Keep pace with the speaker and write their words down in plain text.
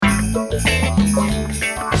Because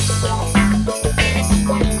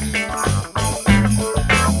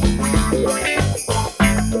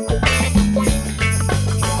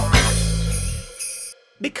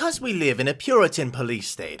we live in a Puritan police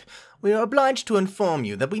state, we are obliged to inform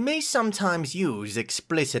you that we may sometimes use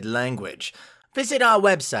explicit language. Visit our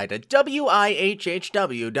website at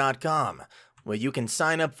WIHHW.com, where you can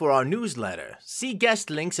sign up for our newsletter, see guest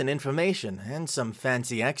links and information, and some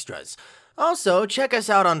fancy extras. Also, check us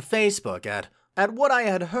out on Facebook at What I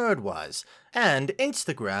Had Heard Was, and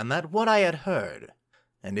Instagram at What I Had Heard.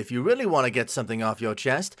 And if you really want to get something off your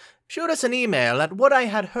chest, shoot us an email at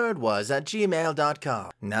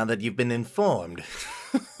whatihadheardwas@gmail.com. Now that you've been informed,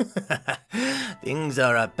 things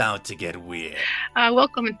are about to get weird.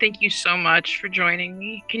 Welcome and thank you so much for joining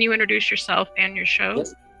me. Can you introduce yourself and your show?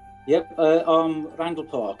 Yes. Yep, I'm Randle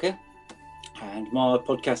Parker, and my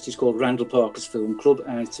podcast is called Randle Parker's Film Club,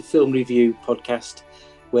 and it's a film review podcast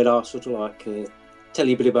where I sort of like tell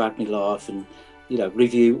you a bit about my life and, you know,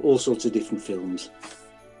 review all sorts of different films.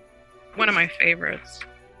 One of my favorites.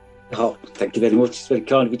 Oh, thank you very much. It's very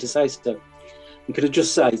kind of you to say so. You could have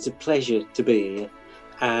just said it's a pleasure to be here,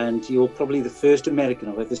 and you're probably the first American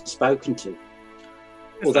I've ever spoken to.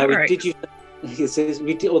 Although we did used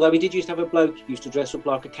to have a bloke who used to dress up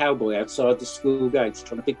like a cowboy outside the school gates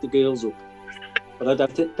trying to pick the girls up. But I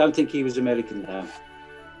don't think he was American now.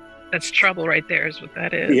 That's trouble right there is what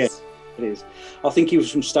that is. Yes, it is. I think he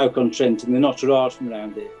was from Stoke-on-Trent, and they're not right from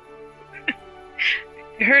around here.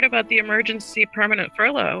 I heard about the emergency permanent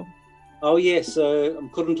furlough. Oh yes,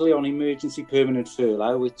 I'm currently on emergency permanent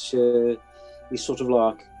furlough, which is sort of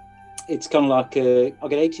like, it's kind of like I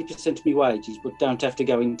get 80% of my wages, but don't have to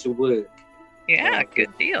go into work. Yeah,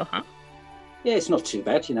 good deal, huh? Yeah, it's not too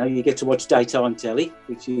bad. You know, you get to watch daytime telly,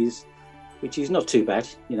 which is not too bad.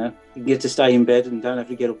 You know, you get to stay in bed and don't have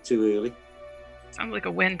to get up too early. Sounds like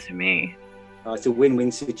a win to me. It's a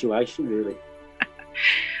win-win situation, really.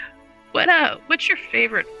 What's your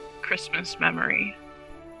favorite Christmas memory?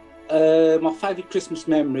 My favourite Christmas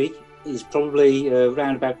memory is probably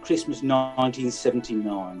around about Christmas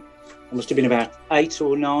 1979. I must have been about 8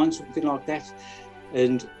 or 9, something like that.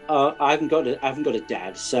 And I haven't got a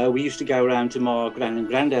dad, so we used to go around to my gran and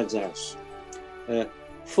granddad's house.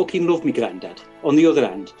 Fucking loved me granddad. On the other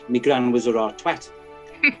hand, my gran was a right twat.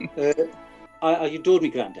 I adored my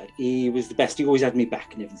granddad. He was the best. He always had me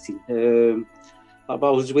back and everything. I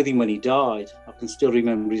was with him when he died. I can still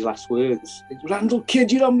remember his last words. "Randle,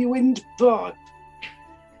 kid, you're on my windpipe."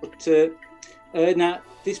 But now,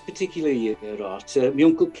 this particular year, right, my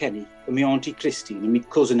Uncle Kenny and my Auntie Christine and my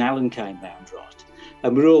cousin Alan came round, right,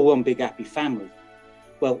 and we're all one big happy family.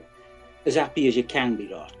 Well, as happy as you can be,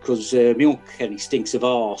 right, because my Uncle Kenny stinks of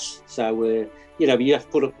arse, so, you know, you have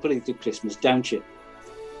to put up with it at Christmas, don't you?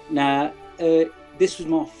 Now, this was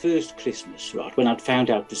my first Christmas, right, when I'd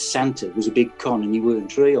found out that Santa was a big con and he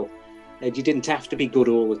weren't real. You didn't have to be good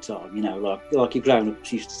all the time, you know, like your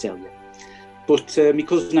grown-ups used to tell you. But my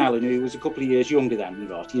cousin Alan, who was a couple of years younger than me,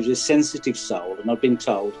 right, he was a sensitive soul, and I'd been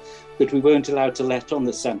told that we weren't allowed to let on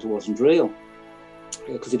that Santa wasn't real,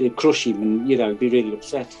 because it'd crush him and, you know, he'd be really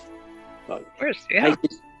upset. Right. Of course, yeah.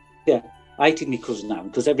 I hated my cousin Alan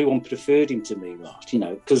because everyone preferred him to me, right, you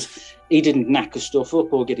know, because he didn't knacker stuff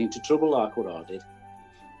up or get into trouble like what I did.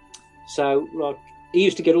 So, like, he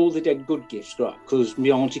used to get all the dead good gifts, right, because my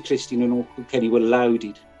Auntie Christine and Uncle Kenny were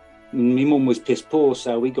loaded. My mum was piss poor,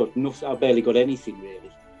 so we got nothing. I barely got anything,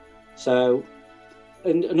 really. So,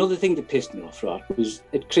 and another thing that pissed me off, right, was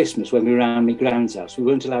at Christmas when we were around my grand's house, we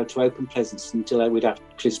weren't allowed to open presents until we'd had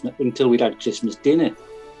Christmas dinner.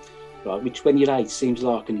 Right, which when you're 8 seems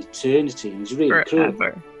like an eternity, and it's really cruel.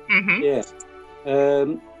 Mm-hmm. Yeah.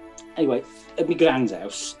 Anyway, at my grand's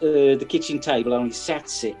house, the kitchen table only sat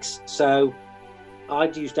 6, so I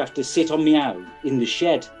used to have to sit on my own in the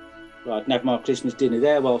shed, right, and have my Christmas dinner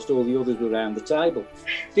there whilst all the others were around the table.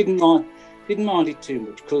 Didn't mind it too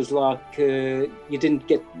much because, like, you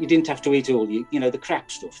didn't have to eat all the crap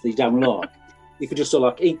stuff that you don't like. You could just sort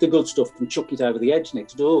of like eat the good stuff and chuck it over the edge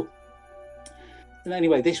next door. And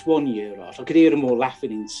anyway, this one year, right, I could hear them all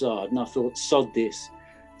laughing inside, and I thought, sod this.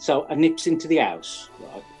 So I nips into the house,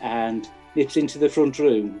 right, and nips into the front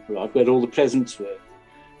room, right, where all the presents were,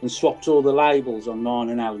 and swapped all the labels on mine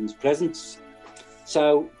and Alan's presents.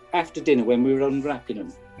 So after dinner, when we were unwrapping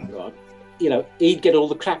them, right, you know, he'd get all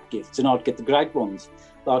the crap gifts, and I'd get the great ones.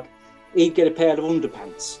 Like, he'd get a pair of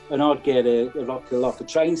underpants, and I'd get a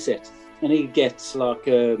train set, and he'd get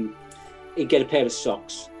a pair of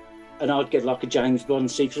socks. And I'd get like a James Bond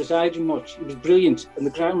secret agent watch. It was brilliant, and the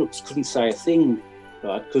grown-ups couldn't say a thing,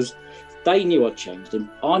 right? Because they knew I'd changed them.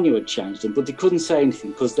 I knew I'd changed them, but they couldn't say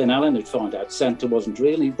anything because then Alan would find out Santa wasn't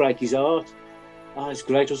real and he'd break his heart. Oh, it's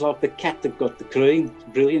great. It was like the cat that got the cream. It's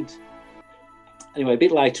brilliant. Anyway, a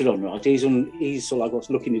bit later on, right, he's sort of like, I was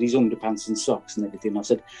looking at his underpants and socks and everything. I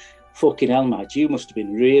said, fucking hell, mate, you must have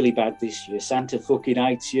been really bad this year. Santa fucking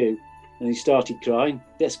hates you. And he started crying.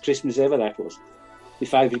 Best Christmas ever, that was. My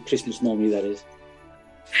favourite Christmas memory, that is.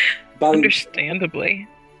 Understandably.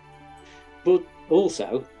 But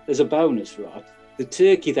also, as a bonus, right, the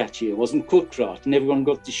turkey that year wasn't cooked right and everyone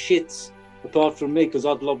got the shits, apart from me, because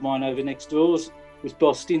I'd lobbed mine over next doors. It was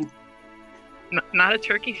Boston. Not a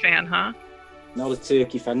turkey fan, huh? Not a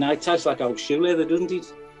turkey fan. No, it tastes like old shoe leather, doesn't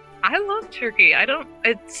it? I love turkey.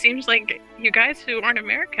 It seems like you guys who aren't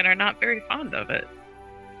American are not very fond of it.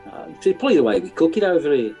 It's probably the way we cook it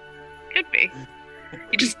over here. Could be.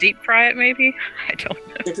 You just deep fry it, maybe? I don't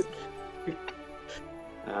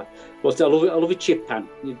know. But I love a chip pan.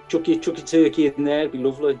 You chuck your turkey in there, it'd be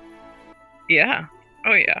lovely. Yeah.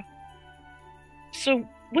 Oh yeah. So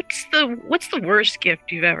what's the worst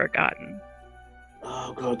gift you've ever gotten?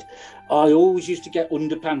 Oh God, I always used to get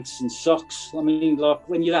underpants and socks. I mean, like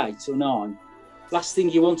when you're 8 or 9, last thing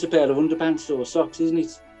you want a pair of underpants or socks, isn't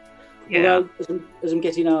it? Yeah. Although, as I'm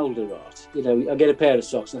getting older, right, you know, I get a pair of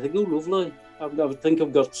socks and I think, oh, lovely. I think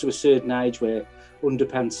I've got to a certain age where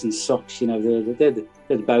underpants and socks, you know, they're the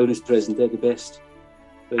bonus present. They're the best.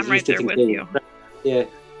 I'm right there with you. Yeah.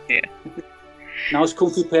 Yeah. Nice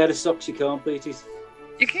comfy pair of socks, you can't beat it.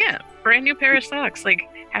 You can't. Brand new pair of socks. Like,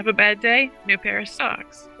 have a bad day, new pair of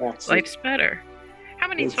socks. Life's better. How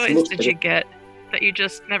many toys did you get that you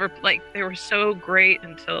just never, like, they were so great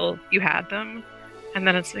until you had them, and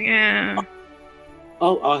then it's like,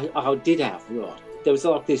 Oh, I did have, right. There was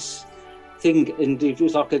like this thing, and it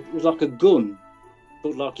was like a gun,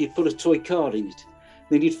 but like you'd put a toy car in it,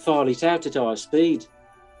 then you'd fire it out at high speed.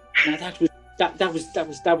 Now that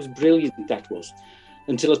was brilliant. That was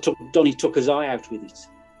until Donnie took his eye out with it.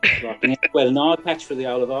 Like, and wear an eye patch for the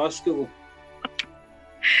whole of high school.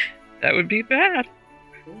 That would be bad.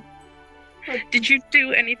 Did you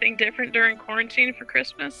do anything different during quarantine for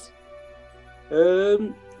Christmas?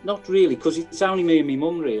 Not really, because it's only me and my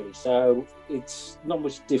mum, really. So it's not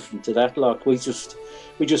much different to that. Like we just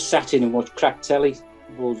sat in and watched crack telly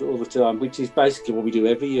all the time, which is basically what we do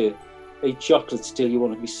every year. Eat chocolates till you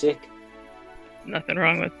want to be sick. Nothing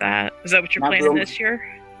wrong with that. Is that what you're planning this year?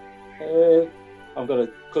 I've got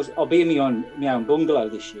because I'll be in my own bungalow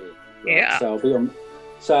this year. Right? Yeah. So I'll be on.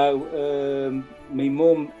 So my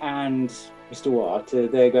mum and Mr. White,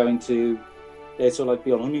 they're sort of like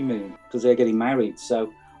be on honeymoon because they're getting married.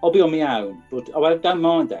 So I'll be on my own, but I don't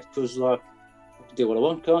mind that because like I can do what I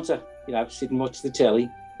want, can't I? You know, sit and watch the telly,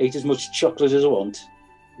 eat as much chocolate as I want.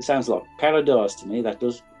 It sounds like paradise to me. That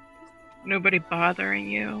does. Nobody bothering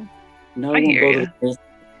you. No one bothers me.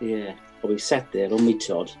 Yeah, I'll be sat there on my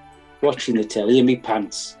Todd, watching the telly in my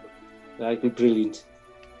pants. That'd be brilliant.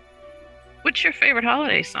 What's your favourite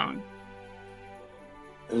holiday song?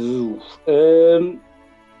 Ooh,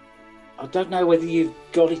 I don't know whether you've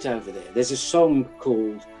got it over there. There's a song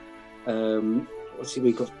called, what's it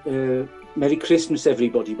we got? Merry Christmas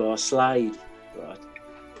Everybody by Slade, right?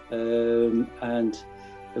 And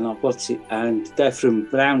what's it? And they're from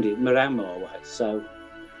around it, Miramar way. So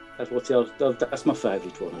that's my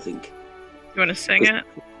favourite one, I think. You want to sing it?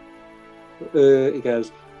 It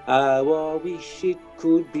goes, I wish it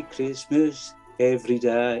could be Christmas every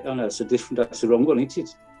day. Oh no, that's the wrong one,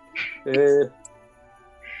 isn't it?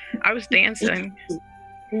 I was dancing.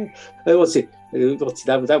 What's it?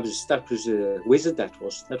 That was Wizard. That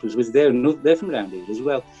was Wizard. They're from around here as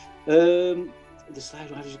well. The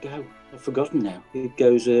slide, how does it go? I've forgotten now. It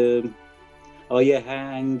goes, are you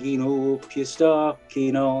hanging up your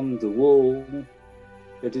stocking on the wall?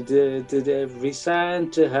 Did every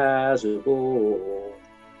Santa has a ball?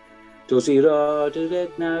 Does he ride a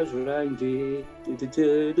red-nosed reindeer?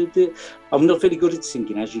 I'm not very good at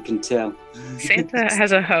singing, as you can tell. Santa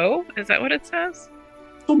has a hoe? Is that what it says?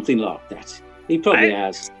 Something like that. He probably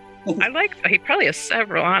has. He probably has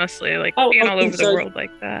several, honestly, like being all over the world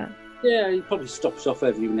like that. Yeah, he probably stops off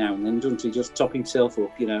every now and then, doesn't he? Just top himself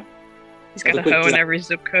up, you know. He's got a hoe in every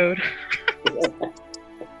zip code. What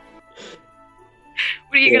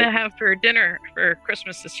are you going to have for dinner for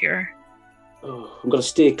Christmas this year? Oh, I'm going to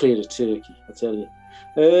steer clear of turkey, I tell you.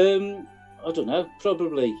 I don't know,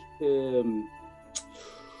 probably.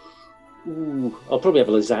 I'll probably have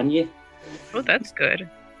a lasagna. Oh, that's good.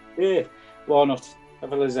 Yeah, why not?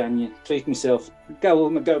 Have a lasagna, treat myself, go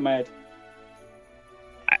mad.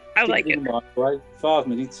 I like it. 5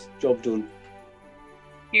 minutes, job done.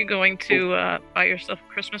 You going to buy yourself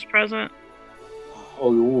a Christmas present?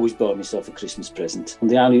 always buy myself a Christmas present. I'm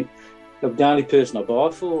the only person I buy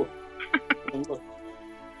for.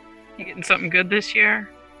 You getting something good this year?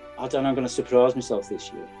 I don't know. I'm going to surprise myself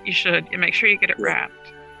this year. You should. And make sure you get it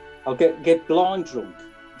wrapped. I'll get blind drunk,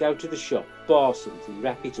 go to the shop, buy something,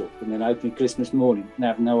 wrap it up, and then open it Christmas morning and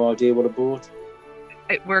have no idea what I bought.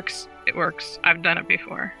 It works. It works. I've done it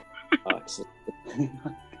before. Excellent.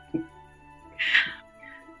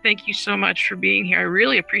 Thank you so much for being here. I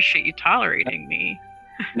really appreciate you tolerating me.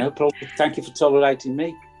 No problem. Thank you for tolerating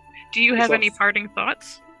me. Do you have any parting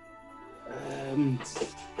thoughts?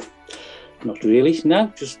 Not really.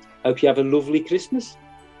 No. Just hope you have a lovely Christmas.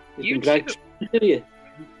 It's You been great too. to hear you.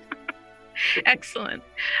 Excellent.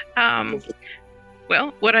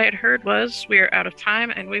 Well, what I had heard was we are out of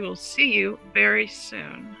time and we will see you very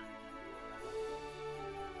soon.